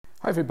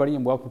everybody,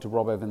 and welcome to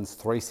Rob Evans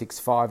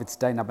 365. It's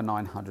day number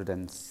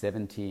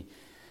 970.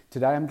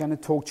 Today I'm going to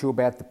talk to you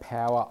about the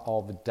power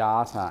of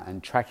data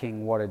and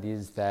tracking what it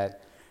is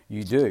that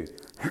you do.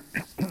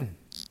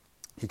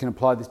 You can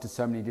apply this to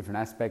so many different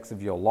aspects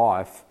of your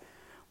life,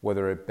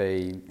 whether it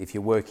be if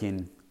you work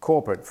in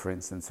corporate, for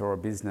instance, or a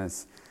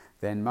business,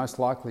 then most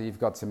likely you've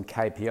got some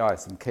KPIs,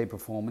 some key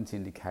performance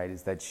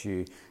indicators that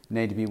you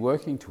need to be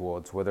working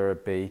towards, whether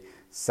it be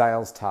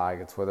sales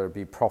targets, whether it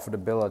be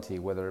profitability,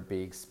 whether it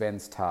be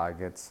expense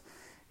targets,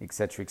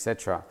 etc.,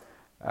 etc.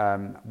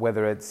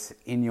 Whether it's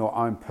in your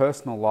own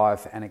personal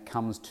life and it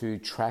comes to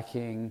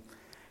tracking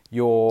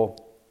your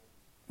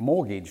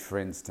mortgage, for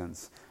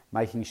instance,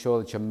 making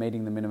sure that you're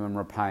meeting the minimum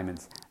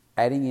repayments,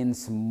 adding in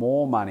some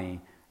more money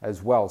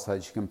as well so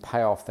that you can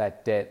pay off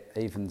that debt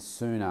even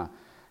sooner.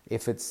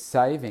 If it's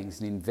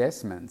savings and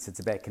investments, it's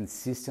about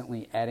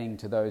consistently adding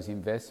to those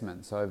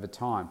investments over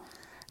time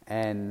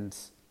and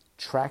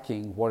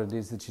tracking what it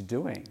is that you're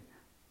doing.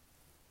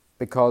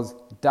 Because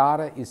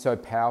data is so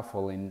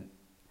powerful in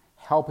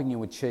helping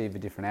you achieve a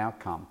different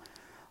outcome.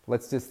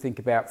 Let's just think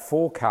about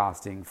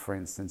forecasting, for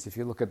instance. If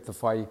you look at the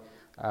way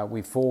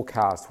we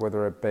forecast,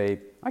 whether it be,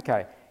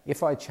 okay,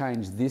 if I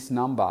change this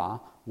number,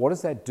 what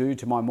does that do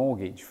to my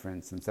mortgage, for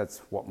instance? That's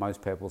what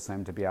most people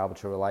seem to be able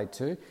to relate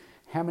to.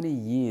 How many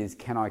years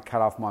can I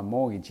cut off my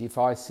mortgage if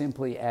I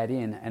simply add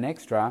in an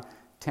extra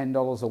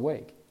 $10 a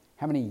week?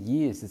 How many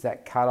years does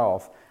that cut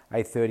off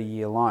a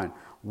 30-year loan?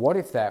 What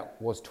if that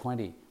was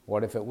 20?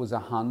 What if it was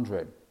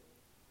 100?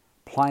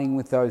 Playing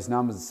with those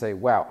numbers and say,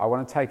 wow, I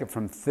want to take it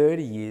from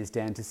 30 years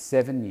down to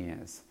 7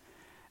 years.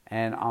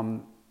 And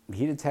I'm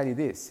here to tell you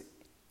this.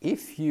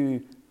 If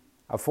you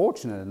are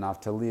fortunate enough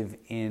to live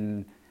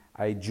in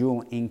a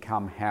dual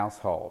income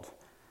household,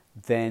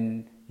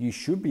 then you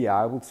should be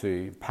able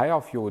to pay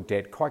off your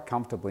debt quite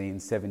comfortably in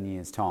 7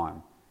 years'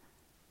 time.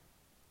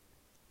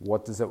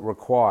 What does it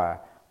require?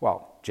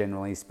 Well,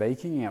 generally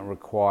speaking, it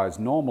requires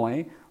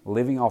normally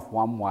living off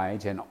one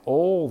wage and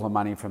all the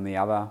money from the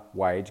other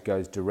wage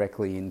goes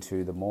directly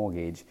into the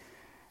mortgage.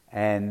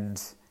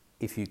 And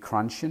if you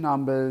crunch your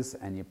numbers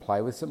and you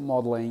play with some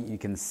modelling, you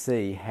can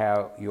see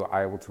how you're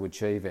able to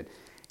achieve it.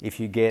 If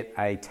you get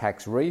a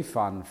tax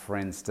refund, for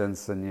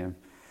instance, and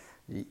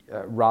you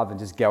rather than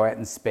just go out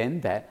and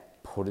spend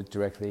that, put it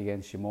directly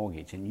against your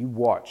mortgage, and you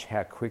watch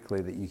how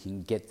quickly that you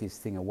can get this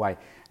thing away,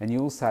 and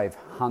you'll save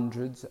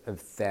hundreds of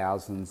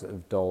thousands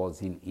of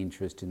dollars in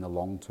interest in the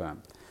long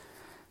term.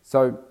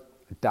 So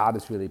data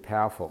is really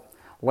powerful.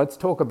 Let's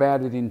talk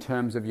about it in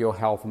terms of your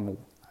health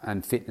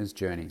and fitness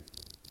journey.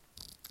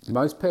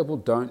 Most people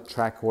don't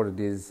track what it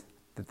is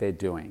that they're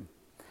doing.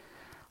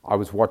 I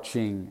was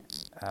watching,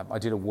 I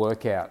did a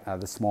workout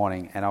this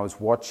morning, and I was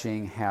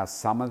watching how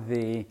some of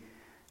the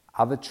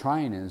other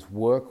trainers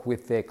work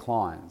with their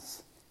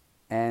clients,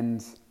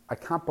 and I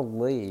can't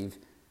believe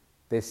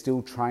there's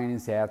still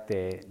trainers out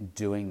there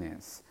doing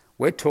this.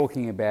 We're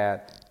talking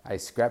about a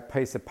scrap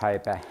piece of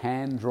paper,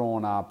 hand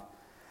drawn up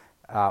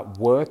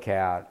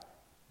workout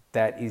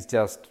that is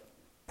just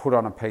put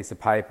on a piece of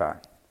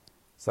paper.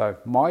 So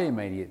my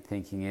immediate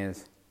thinking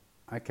is,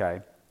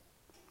 okay,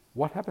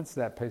 what happens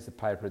to that piece of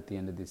paper at the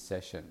end of this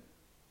session?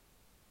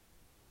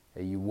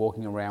 Are you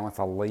walking around with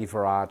a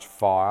lever arch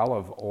file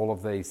of all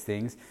of these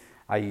things?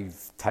 Are you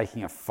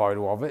taking a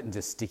photo of it and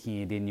just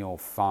sticking it in your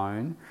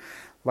phone?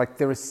 Like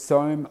there is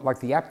like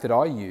the app that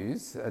I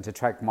use to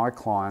track my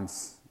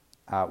clients'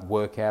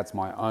 workouts,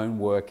 my own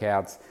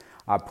workouts,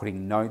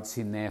 putting notes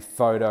in there,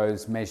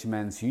 photos,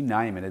 measurements, you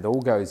name it, it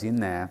all goes in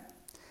there.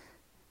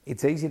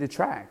 It's easy to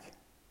track.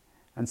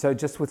 And so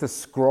just with a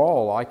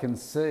scroll, I can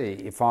see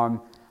if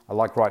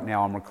like right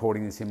now I'm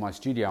recording this in my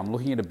studio, I'm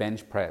looking at a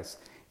bench press.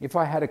 If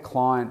I had a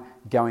client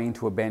going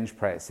into a bench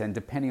press, and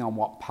depending on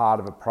what part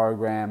of a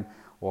program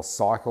or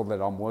cycle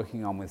that I'm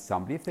working on with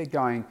somebody, if they're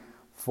going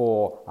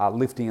for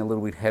lifting a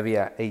little bit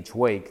heavier each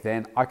week,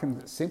 then I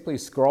can simply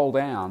scroll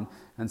down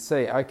and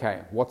see,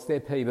 okay, what's their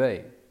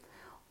PB?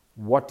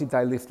 What did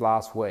they lift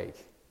last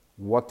week?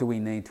 What do we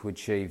need to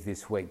achieve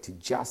this week to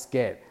just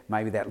get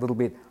maybe that little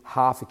bit,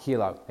 half a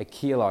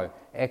kilo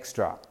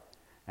extra?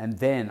 And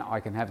then I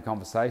can have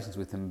conversations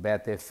with them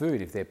about their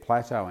food if they're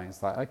plateauing.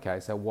 It's like, okay,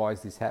 so why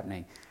is this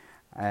happening?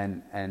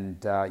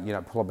 And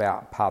pull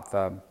apart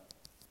the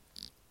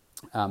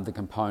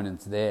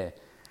components there.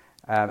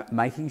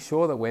 Making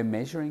sure that we're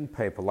measuring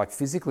people, like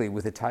physically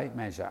with a tape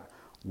measure,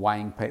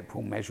 weighing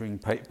people, measuring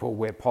people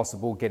where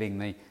possible, getting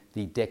the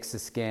DEXA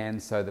scan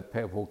so that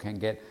people can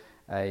get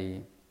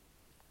a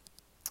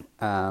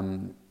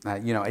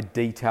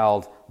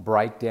detailed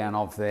breakdown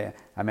of their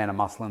amount of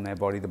muscle in their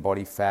body, the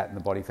body fat and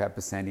the body fat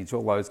percentage,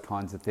 all those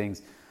kinds of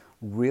things.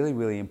 Really,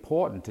 really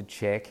important to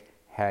check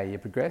how you're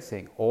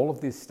progressing. All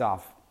of this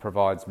stuff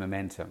provides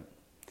momentum.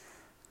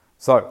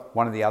 So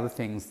one of the other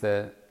things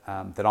that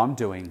I'm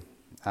doing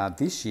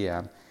this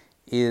year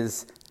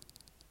is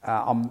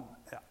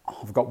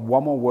I've got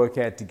one more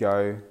workout to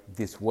go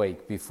this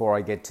week before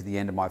I get to the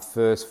end of my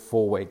first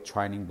 4-week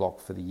training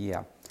block for the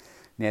year.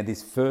 Now,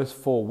 this first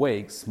 4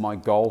 weeks, my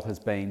goal has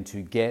been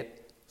to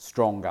get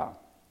stronger.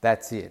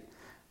 That's it.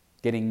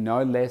 getting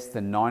no less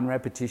than 9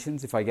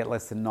 repetitions. If I get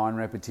less than 9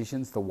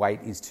 repetitions, the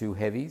weight is too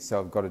heavy, so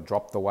I've got to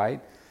drop the weight.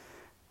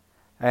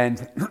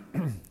 And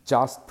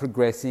just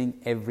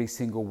progressing every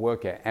single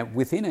workout, and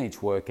within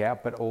each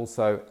workout, but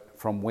also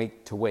from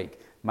week to week,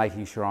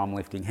 making sure I'm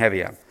lifting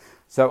heavier.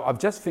 So I've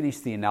just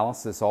finished the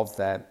analysis of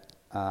that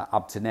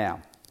up to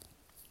now.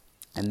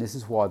 And this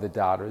is why the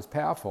data is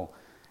powerful.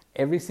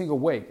 Every single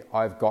week,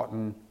 I've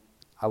gotten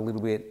a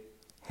little bit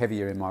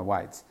heavier in my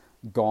weights,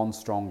 gone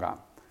stronger.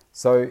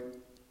 So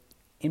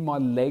in my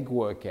leg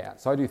workout,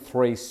 so I do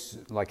 3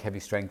 heavy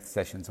strength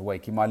sessions a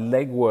week. In my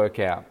leg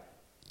workout,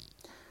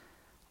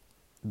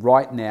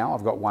 right now,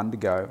 I've got 1 to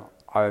go.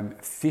 I'm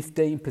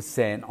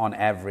 15% on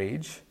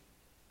average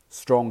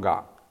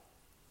stronger.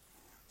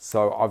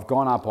 So I've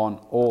gone up on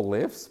all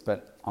lifts,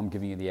 but I'm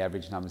giving you the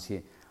average numbers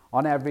here.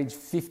 On average,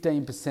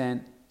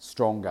 15%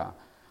 stronger.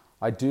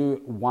 I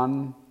do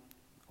one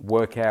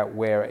workout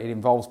where it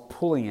involves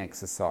pulling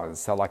exercises.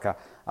 So like a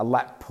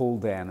lat pull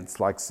down. It's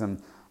like some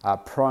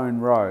prone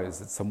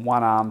rows. It's some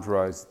one-armed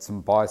rows. It's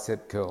some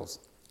bicep curls.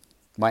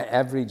 My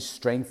average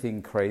strength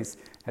increase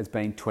has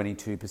been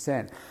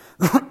 22%.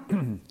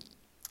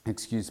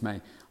 Excuse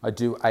me. I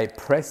do a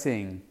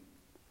pressing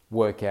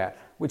workout,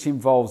 which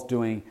involves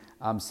doing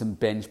some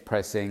bench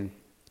pressing.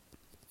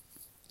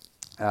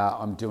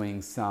 I'm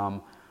doing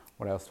some,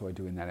 what else do I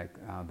do in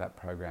that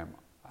program?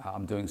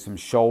 I'm doing some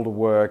shoulder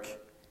work,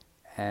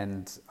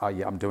 and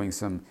I'm doing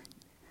some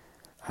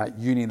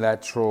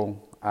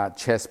unilateral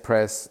chest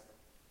press.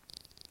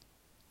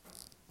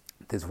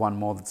 There's one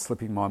more that's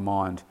slipping my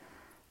mind.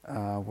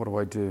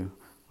 What do?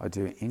 I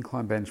do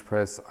incline bench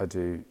press. I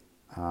do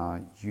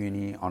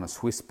uni on a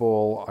Swiss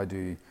ball. I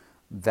do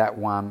that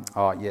one.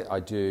 I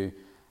do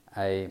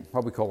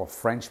what we call a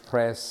French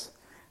press,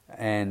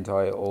 and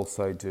I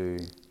also do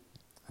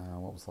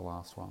what was the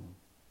last one?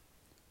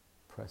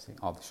 Pressing.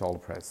 The shoulder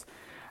press,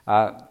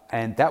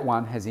 and that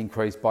one has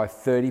increased by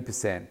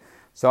 30%.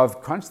 So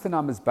I've crunched the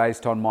numbers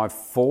based on my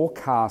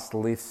forecast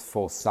lifts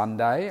for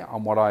Sunday,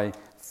 on what I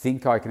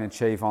think I can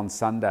achieve on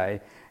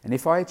Sunday, and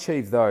if I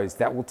achieve those,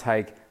 that will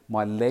take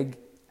my leg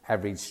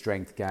average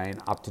strength gain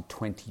up to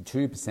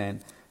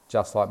 22%,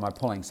 just like my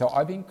pulling. So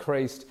I've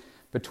increased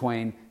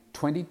between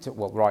 15 to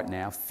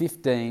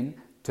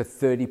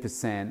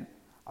 30%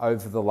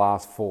 over the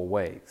last 4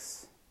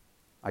 weeks.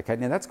 Okay,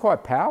 now that's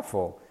quite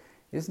powerful,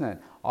 isn't it?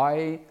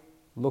 I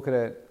look at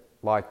it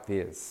like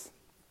this.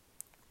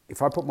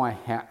 If I put my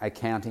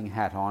accounting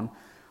hat on,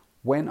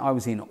 when I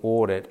was in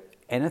audit,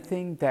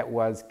 anything that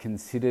was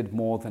considered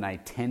more than a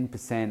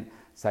 10%,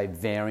 say,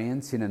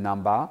 variance in a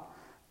number,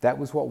 that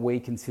was what we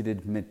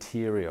considered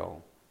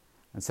material.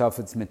 And so if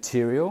it's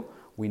material,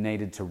 we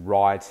needed to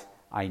write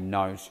a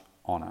note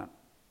on it.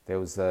 There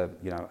was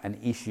an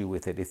issue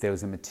with it. If there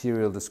was a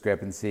material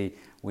discrepancy,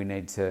 we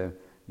need to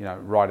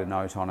write a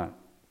note on it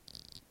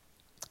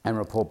and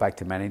report back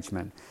to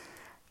management.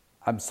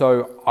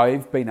 So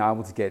I've been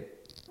able to get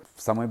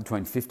somewhere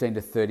between 15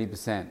 to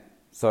 30%.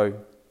 So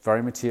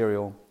very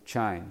material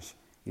change.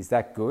 Is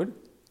that good?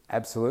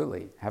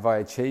 Absolutely. Have I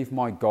achieved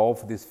my goal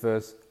for this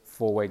first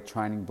 4-week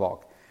training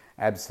block?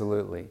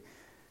 Absolutely.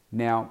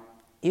 Now,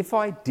 if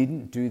I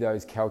didn't do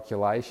those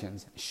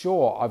calculations,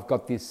 sure, I've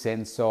got this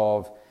sense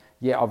of,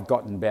 I've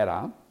gotten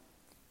better.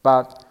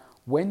 But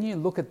when you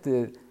look at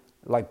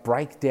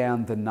break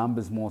down the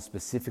numbers more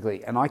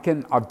specifically, and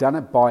I've done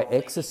it by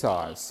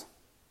exercise.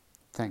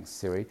 Thanks,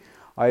 Siri.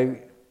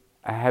 I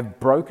have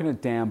broken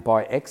it down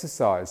by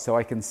exercise so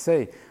I can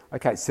see,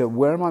 okay, so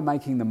where am I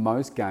making the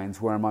most gains?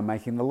 Where am I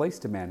making the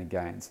least amount of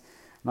gains?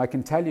 And I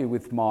can tell you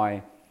with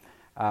my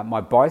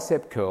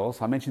bicep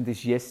curls, I mentioned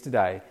this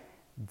yesterday,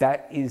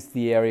 that is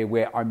the area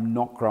where I'm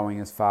not growing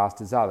as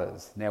fast as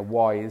others. Now,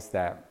 why is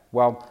that?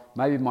 Well,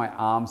 maybe my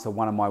arms are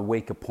one of my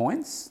weaker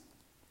points,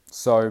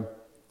 so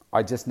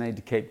I just need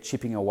to keep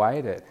chipping away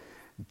at it,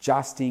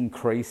 just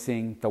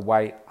increasing the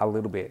weight a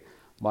little bit.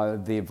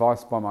 The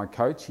advice by my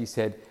coach, he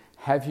said,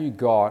 have you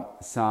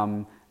got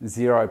some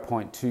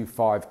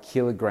 0.25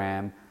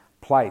 kilogram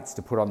plates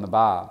to put on the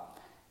bar?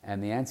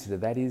 And the answer to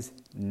that is,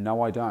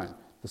 no, I don't.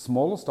 The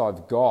smallest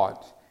I've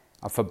got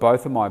for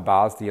both of my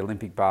bars, the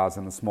Olympic bars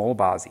and the smaller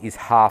bars, is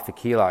 0.5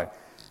 kilo.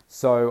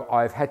 So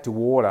I've had to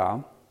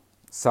order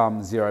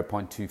some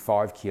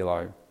 0.25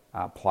 kilo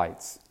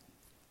plates,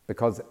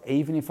 because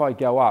even if I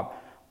go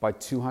up by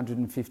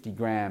 250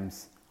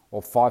 grams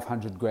or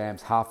 500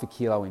 grams, 0.5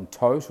 kilo in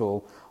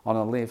total on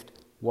a lift,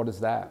 what is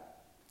that?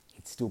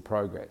 It's still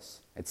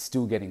progress. It's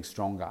still getting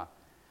stronger.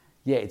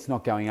 Yeah, it's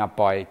not going up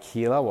by 1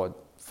 kilo or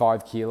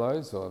 5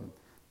 kilos or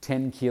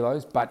 10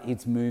 kilos, but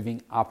it's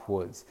moving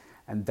upwards.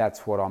 And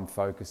that's what I'm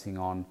focusing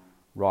on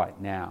right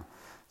now.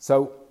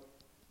 So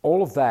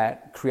all of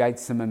that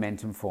creates some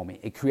momentum for me.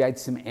 It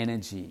creates some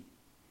energy.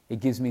 It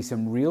gives me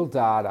some real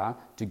data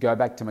to go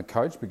back to my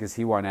coach, because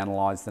he won't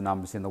analyse the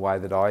numbers in the way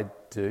that I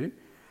do.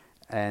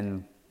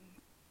 And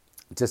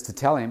just to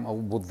tell him,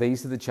 well,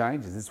 these are the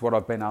changes. This is what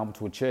I've been able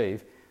to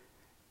achieve.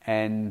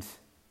 And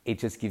it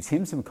just gives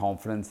him some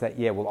confidence that,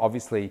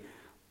 obviously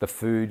the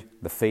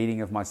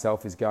feeding of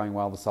myself is going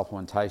well, the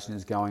supplementation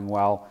is going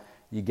well.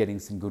 you're getting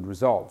some good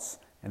results.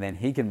 And then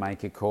he can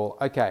make a call,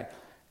 okay,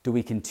 do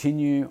we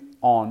continue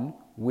on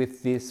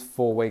with this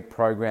 4-week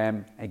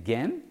program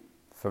again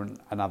for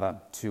another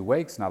 2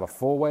 weeks, another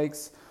 4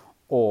 weeks,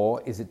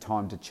 or is it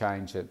time to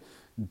change it?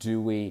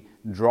 Do we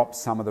drop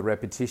some of the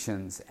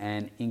repetitions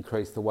and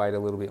increase the weight a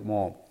little bit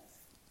more?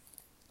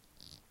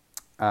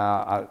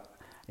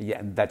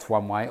 Yeah, that's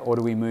one way. Or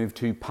do we move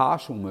to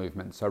partial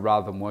movement? So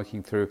rather than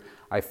working through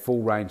a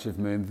full range of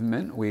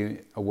movement,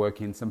 we are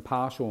working some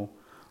partial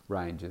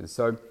ranges.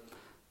 So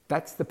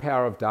that's the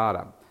power of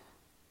data.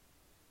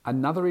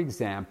 Another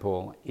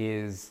example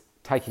is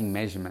taking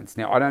measurements.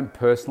 Now, I don't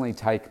personally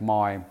take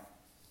my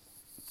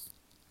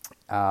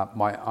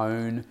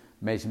own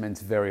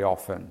measurements very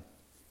often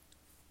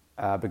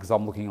because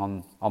I'm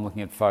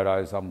looking at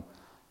photos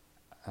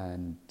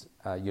and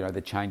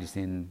the changes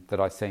that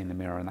I see in the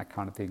mirror and that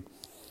kind of thing.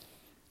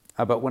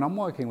 But when I'm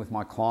working with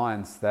my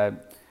clients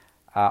that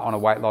on a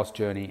weight loss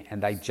journey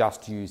and they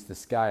just use the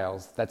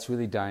scales, that's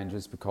really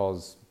dangerous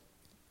because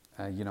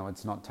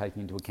it's not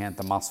taking into account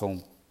the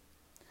muscle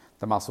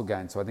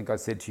gain. So I think I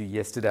said to you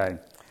yesterday,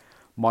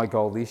 my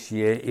goal this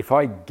year, if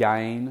I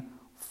gain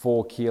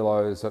 4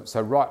 kilos,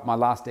 my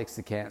last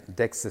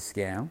DEXA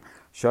scan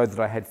showed that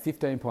I had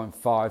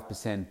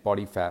 15.5%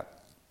 body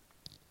fat.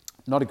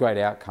 Not a great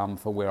outcome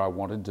for where I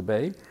wanted to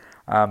be,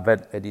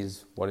 but it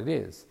is what it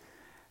is.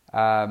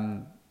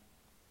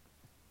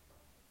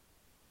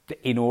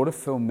 In order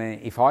for me,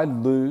 if I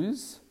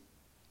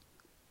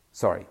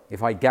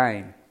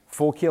gain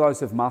 4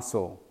 kilos of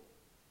muscle,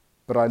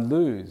 but I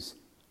lose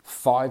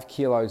 5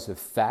 kilos of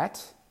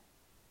fat,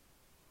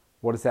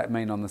 what does that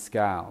mean on the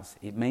scales?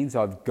 It means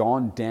I've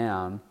gone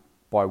down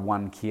by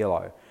 1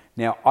 kilo.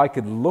 Now, I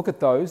could look at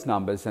those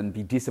numbers and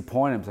be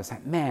disappointed because I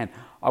say, man,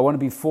 I want to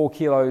be 4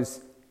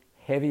 kilos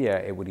heavier,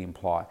 it would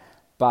imply.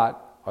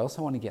 But I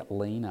also want to get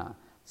leaner.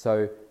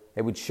 So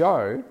it would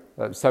show,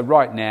 so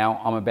right now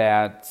I'm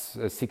about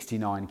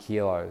 69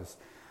 kilos.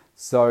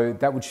 So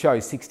that would show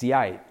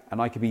 68,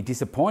 and I could be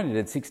disappointed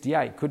at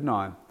 68, couldn't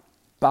I?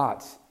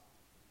 But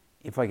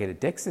if I get a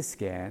DEXA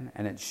scan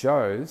and it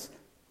shows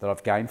that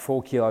I've gained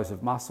 4 kilos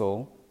of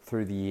muscle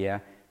through the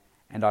year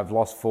and I've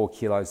lost 5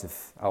 kilos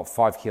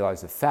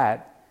of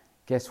fat,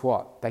 guess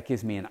what? That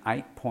gives me an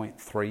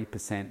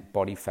 8.3%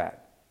 body fat.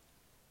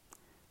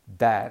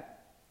 That's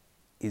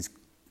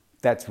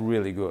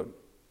really good.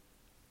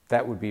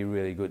 That would be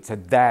really good. So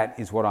that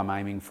is what I'm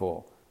aiming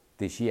for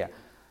this year.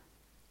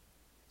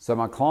 So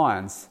my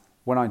clients,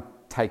 when I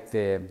take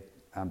their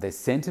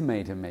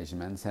centimetre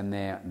measurements and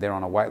they're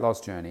on a weight loss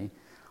journey,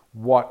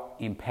 what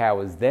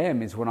empowers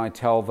them is when I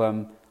tell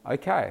them,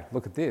 okay,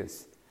 look at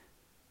this.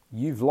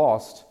 You've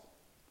lost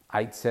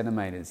 8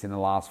 centimetres in the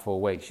last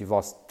 4 weeks. You've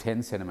lost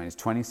 10 centimetres,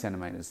 20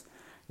 centimetres,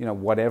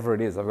 whatever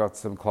it is. I've got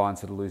some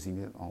clients that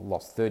are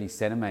lost 30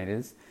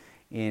 centimetres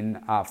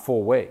in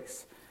 4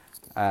 weeks.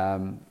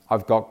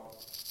 I've got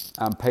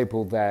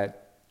people that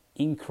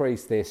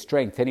increase their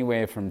strength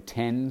anywhere from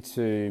 10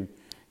 to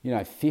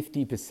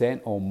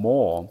 50% or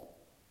more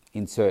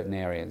in certain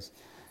areas.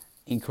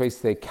 Increase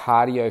their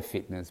cardio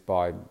fitness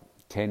by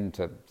 10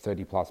 to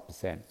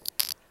 30+%.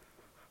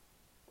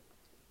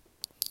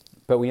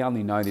 But we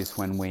only know this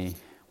when we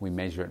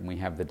measure it and we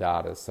have the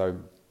data. So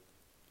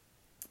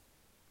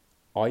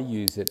I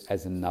use it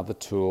as another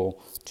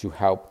tool to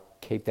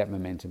help keep that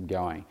momentum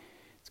going.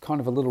 It's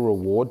kind of a little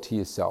reward to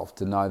yourself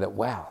to know that,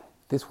 wow,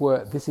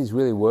 this is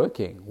really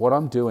working. What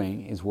I'm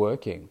doing is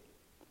working.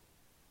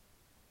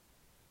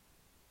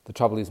 The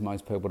trouble is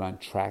most people don't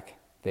track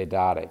their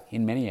data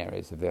in many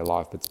areas of their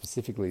life, but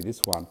specifically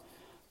this one.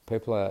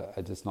 People are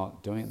just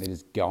not doing it. They're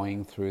just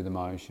going through the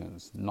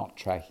motions, not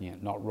tracking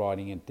it, not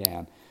writing it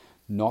down,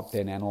 not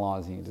then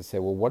analysing it to say,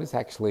 well, what is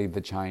actually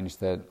the change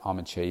that I'm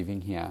achieving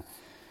here?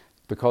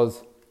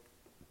 Because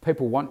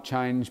people want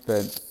change,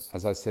 but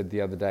as I said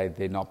the other day,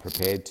 they're not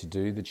prepared to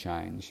do the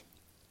change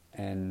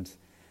and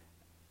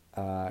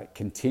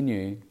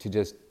continue to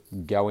just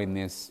go in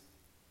this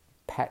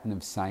pattern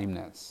of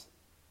sameness.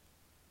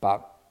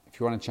 But if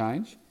you want to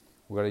change,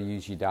 we've got to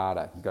use your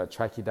data. You've got to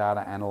track your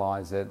data,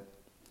 analyse it.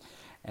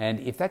 And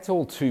if that's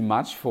all too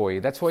much for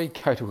you, that's why you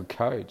go to a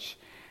coach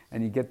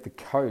and you get the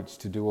coach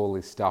to do all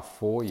this stuff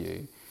for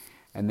you.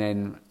 And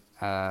then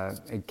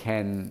it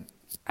can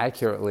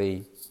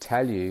accurately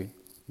tell you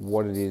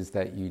what it is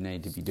that you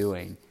need to be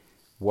doing,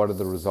 what are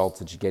the results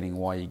that you're getting,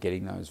 why you're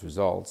getting those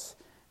results.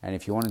 And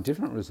if you want a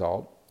different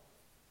result,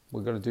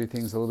 we've got to do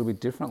things a little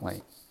bit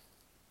differently.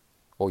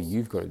 Or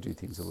you've got to do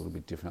things a little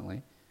bit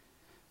differently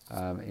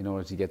in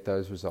order to get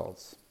those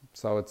results.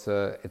 So it's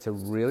a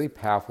really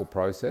powerful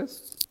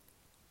process.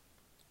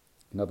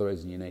 Another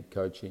reason you need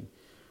coaching.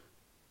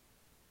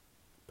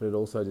 But it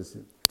also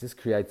just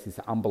creates this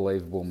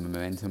unbelievable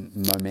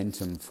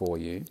momentum for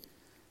you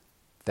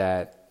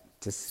that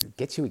just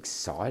gets you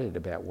excited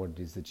about what it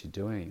is that you're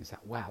doing. It's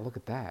like, wow, look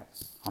at that.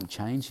 I'm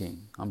changing.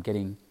 I'm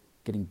getting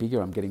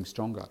bigger. I'm getting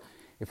stronger.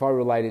 If I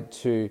relate it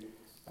to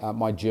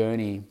my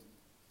journey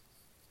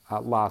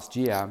last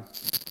year,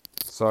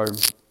 so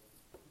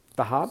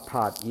the hard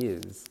part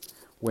is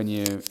when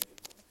you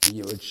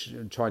you're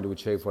trying to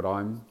achieve what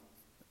I'm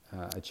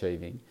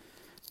achieving,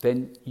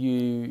 then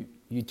you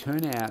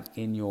turn out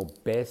in your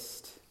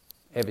best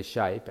ever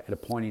shape at a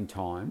point in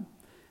time.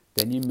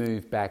 Then you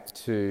move back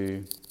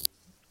to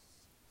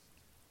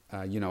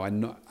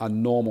a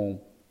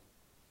normal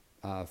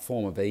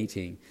form of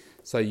eating.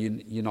 So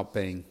you're not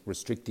being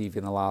restrictive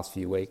in the last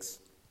few weeks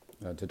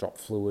to drop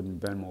fluid and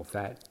burn more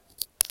fat.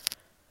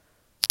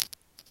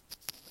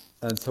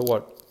 And so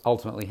what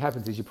ultimately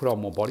happens is you put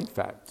on more body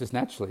fat just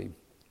naturally,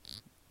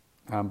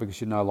 because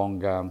you're no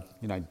longer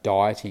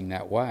dieting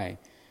that way.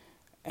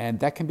 And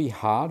that can be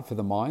hard for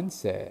the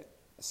mindset.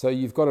 So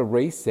you've got to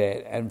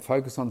reset and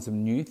focus on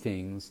some new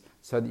things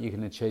so that you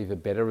can achieve a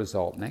better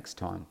result next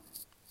time.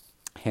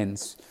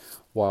 Hence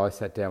why I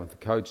sat down with the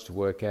coach to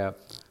work out,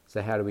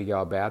 so how do we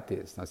go about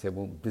this? And I said,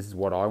 well, this is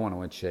what I want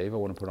to achieve. I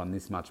want to put on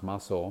this much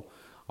muscle.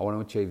 I want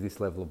to achieve this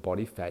level of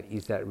body fat.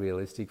 Is that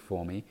realistic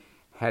for me?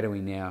 How do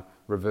we now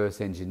reverse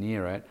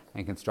engineer it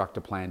and construct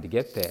a plan to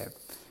get there?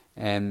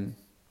 And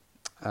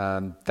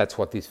that's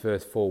what this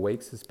first 4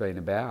 weeks has been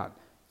about,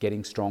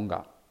 getting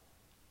stronger.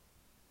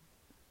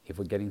 If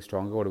we're getting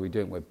stronger, what are we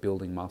doing? We're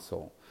building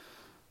muscle.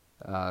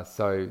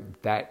 So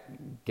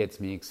that gets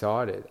me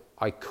excited.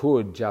 I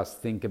could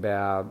just think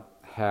about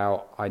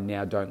how I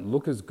now don't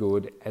look as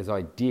good as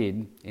I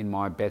did in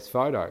my best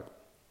photo.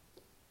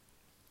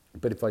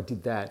 But if I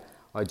did that,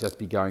 I'd just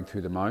be going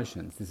through the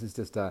motions. This is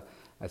just a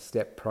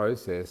step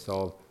process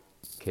of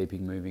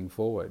keeping moving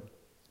forward.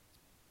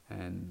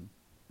 And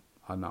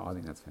I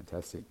think that's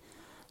fantastic.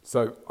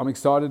 So I'm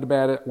excited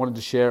about it. Wanted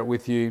to share it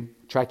with you.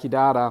 Track your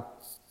data,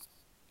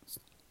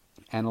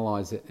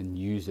 analyze it, and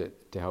use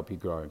it to help you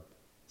grow.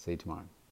 See you tomorrow.